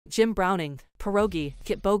Jim Browning, Pierogi,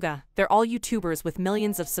 Kitboga, they're all YouTubers with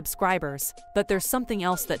millions of subscribers, but there's something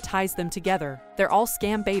else that ties them together. They're all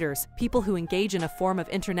scam baiters, people who engage in a form of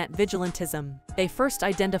internet vigilantism. They first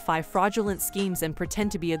identify fraudulent schemes and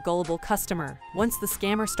pretend to be a gullible customer. Once the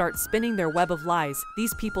scammer starts spinning their web of lies,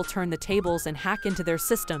 these people turn the tables and hack into their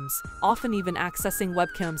systems, often even accessing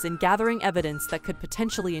webcams and gathering evidence that could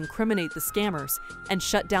potentially incriminate the scammers and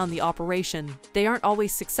shut down the operation. They aren't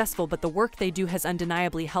always successful, but the work they do has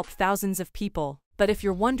undeniably helped thousands of people. But if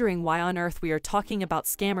you're wondering why on earth we are talking about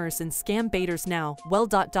scammers and scam baiters now, well,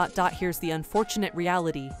 here's the unfortunate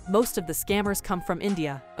reality. Most of the scammers come from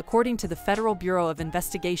India. According to the Federal Bureau of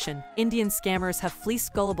Investigation, Indian scammers have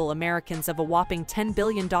fleeced gullible Americans of a whopping $10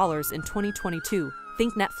 billion in 2022.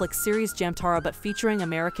 Think Netflix series Jamtara but featuring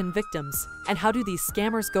American victims. And how do these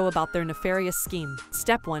scammers go about their nefarious scheme?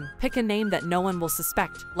 Step 1. Pick a name that no one will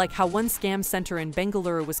suspect, like how one scam center in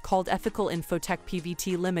Bengaluru was called Ethical Infotech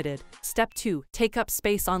Pvt Limited. Step 2. Take up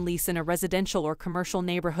space on lease in a residential or commercial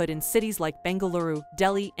neighborhood in cities like Bengaluru,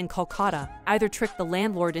 Delhi, and Kolkata. Either trick the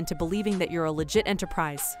landlord into believing that you're a legit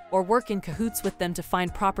enterprise, or work in cahoots with them to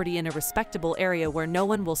find property in a respectable area where no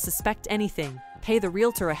one will suspect anything. Pay the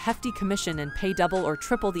realtor a hefty commission and pay double or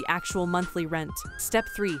triple the actual monthly rent. Step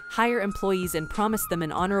 3. Hire employees and promise them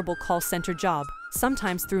an honorable call center job,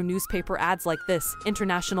 sometimes through newspaper ads like this: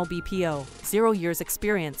 International BPO, 0 years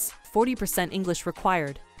experience, 40% English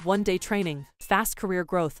required, 1-day training, fast career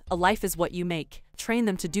growth, a life is what you make. Train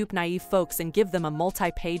them to dupe naive folks and give them a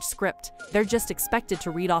multi-page script. They're just expected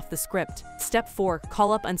to read off the script. Step 4.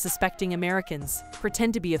 Call up unsuspecting Americans.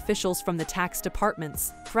 Pretend to be officials from the tax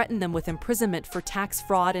departments. Threaten them with imprisonment for tax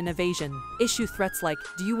fraud and evasion. Issue threats like,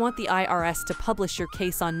 do you want the IRS to publish your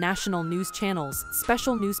case on national news channels,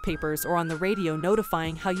 special newspapers, or on the radio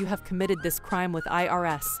notifying how you have committed this crime with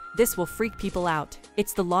IRS? This will freak people out.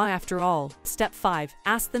 It's the law after all. Step 5.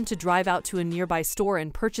 Ask them to drive out to a nearby store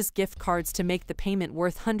and purchase gift cards to make the payment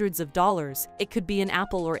worth hundreds of dollars. It could be an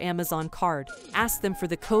Apple or Amazon card. Ask them for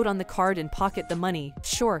the code on the card and pocket the money.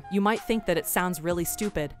 Sure, you might think that it sounds really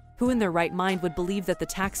stupid. Who in their right mind would believe that the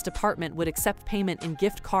tax department would accept payment in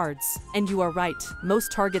gift cards? And you are right,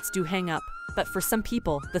 most targets do hang up. But for some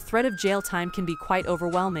people, the threat of jail time can be quite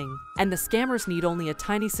overwhelming, and the scammers need only a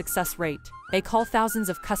tiny success rate. They call thousands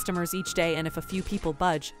of customers each day, and if a few people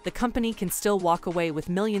budge, the company can still walk away with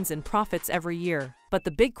millions in profits every year. But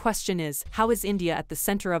the big question is, how is India at the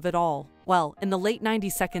center of it all? Well, in the late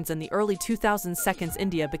 90s and the early 2000s,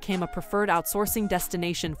 India became a preferred outsourcing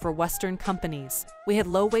destination for Western companies. We had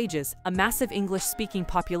low wages, a massive English-speaking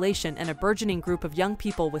population, and a burgeoning group of young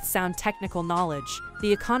people with sound technical knowledge.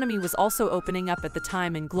 The economy was also opening up at the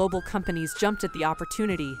time, and global companies jumped at the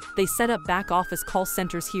opportunity. They set up back-office call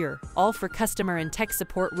centers here, all for customer and tech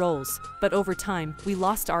support roles. But over time, we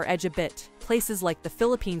lost our edge a bit. Places like the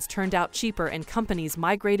Philippines turned out cheaper, and companies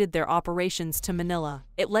migrated their operations to Manila.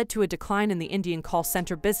 It led to a decline in the Indian call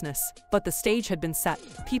center business, but the stage had been set.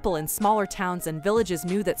 People in smaller towns and villages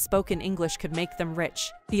knew that spoken English could make them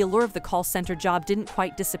rich. The allure of the call center job didn't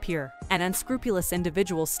quite disappear, and unscrupulous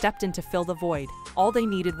individuals stepped in to fill the void. All they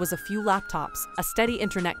needed was a few laptops, a steady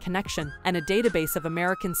internet connection, and a database of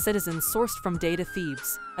American citizens sourced from data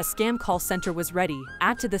thieves. A scam call center was ready.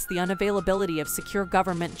 Add to this the unavailability of secure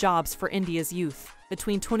government jobs for India's youth.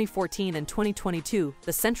 Between 2014 and 2022,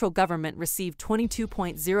 the central government received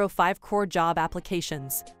 22.05 crore job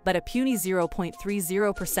applications, but a puny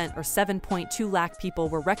 0.30% or 7.2 lakh people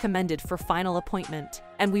were recommended for final appointment.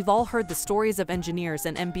 And we've all heard the stories of engineers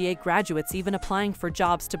and MBA graduates even applying for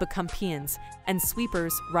jobs to become peons and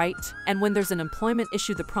sweepers, right? And when there's an employment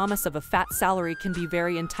issue, the promise of a fat salary can be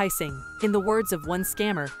very enticing. In the words of one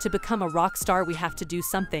scammer, to become a rock star we have to do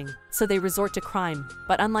something. So they resort to crime.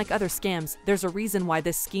 But unlike other scams, there's a reason why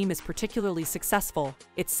this scheme is particularly successful.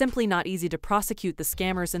 It's simply not easy to prosecute the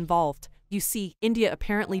scammers involved. You see, India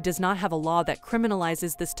apparently does not have a law that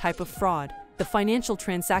criminalizes this type of fraud. The financial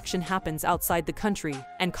transaction happens outside the country,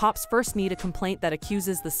 and cops first need a complaint that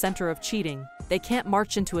accuses the center of cheating. They can't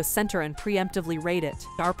march into a center and preemptively raid it.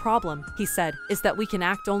 Our problem, he said, is that we can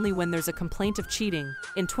act only when there's a complaint of cheating.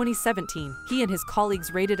 In 2017, he and his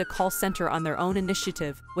colleagues raided a call center on their own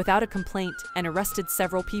initiative, without a complaint, and arrested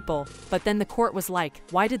several people. But then the court was like,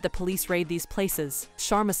 why did the police raid these places?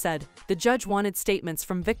 Sharma said, the judge wanted statements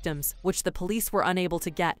from victims, which the police were unable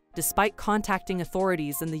to get. Despite contacting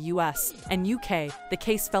authorities in the US and UK, the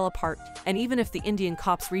case fell apart. And even if the Indian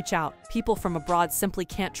cops reach out, people from abroad simply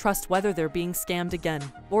can't trust whether they're being scammed again,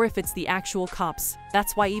 or if it's the actual cops.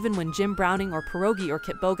 That's why even when Jim Browning or Pierogi or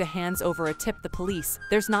Kitboga hands over a tip to the police,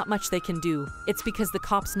 there's not much they can do. It's because the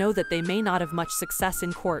cops know that they may not have much success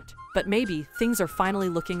in court. But maybe things are finally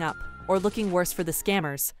looking up. or looking worse for the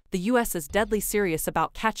scammers, the US is deadly serious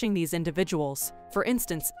about catching these individuals. For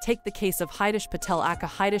instance, take the case of Hitesh Patel aka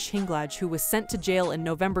Hitesh Hinglaj, who was sent to jail in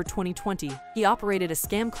November 2020. He operated a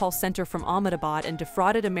scam call center from Ahmedabad and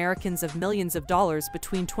defrauded Americans of millions of dollars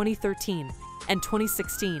between 2013 and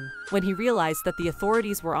 2016. When he realized that the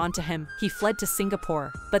authorities were onto him, he fled to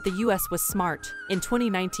Singapore. But the US was smart. In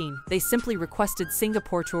 2019, they simply requested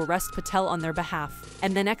Singapore to arrest Patel on their behalf,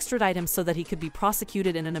 and then extradite him so that he could be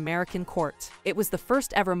prosecuted in an American court. It was the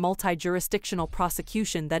first ever multi-jurisdictional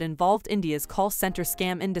prosecution that involved India's call center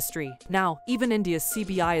scam industry. Now, even India's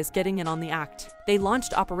CBI is getting in on the act. They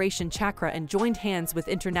launched Operation Chakra and joined hands with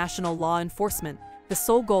international law enforcement. The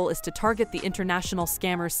sole goal is to target the international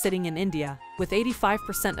scammers sitting in India. With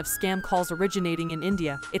 85% of scam calls originating in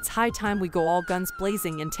India, it's high time we go all guns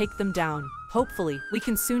blazing and take them down. Hopefully, we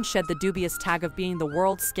can soon shed the dubious tag of being the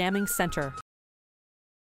world's scamming center.